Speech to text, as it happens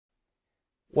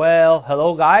Well,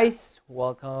 hello guys,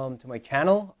 welcome to my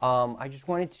channel. I just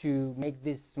wanted to make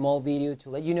this small video to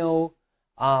let you know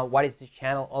what is this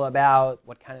channel all about,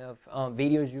 what kind of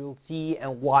videos you'll see,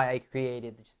 and why I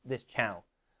created this channel.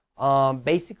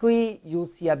 Basically, you'll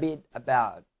see a bit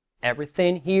about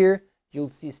everything here. You'll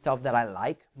see stuff that I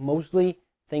like, mostly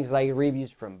things like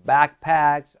reviews from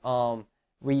backpacks,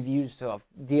 reviews of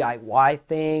DIY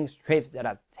things, trips that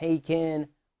I've taken,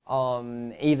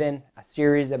 even a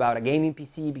series about a gaming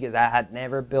PC because I had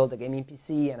never built a gaming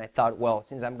PC, and I thought, well,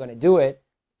 since I'm going to do it,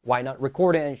 why not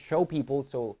record it and show people?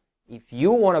 So if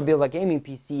you want to build a gaming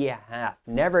PC and have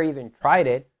never even tried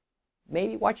it,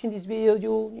 maybe watching this video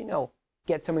you'll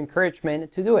get some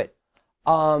encouragement to do it.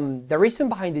 The reason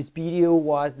behind this video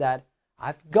was that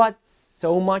I've got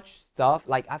so much stuff,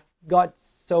 like I've got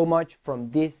so much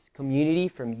from this community,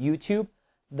 from YouTube,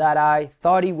 that I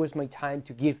thought it was my time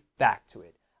to give back to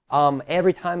it.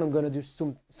 Every time I'm going to do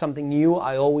something new,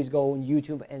 I always go on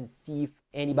YouTube and see if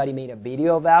anybody made a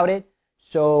video about it.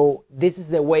 So this is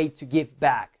the way to give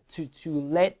back, to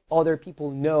let other people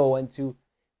know and to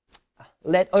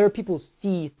let other people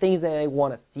see things that they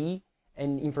want to see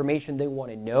and information they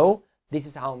want to know. This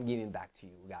is how I'm giving back to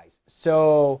you guys.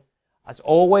 So as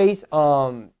always,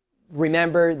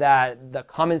 remember that the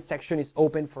comment section is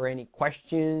open for any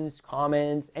questions,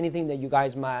 comments, anything that you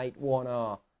guys might want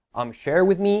to share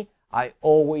with me. I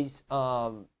always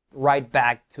write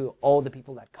back to all the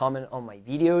people that comment on my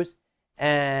videos.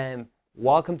 And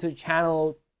welcome to the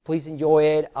channel. Please enjoy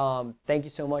it. Thank you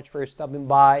so much for stopping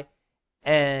by.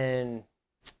 And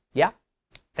yeah,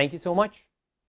 thank you so much.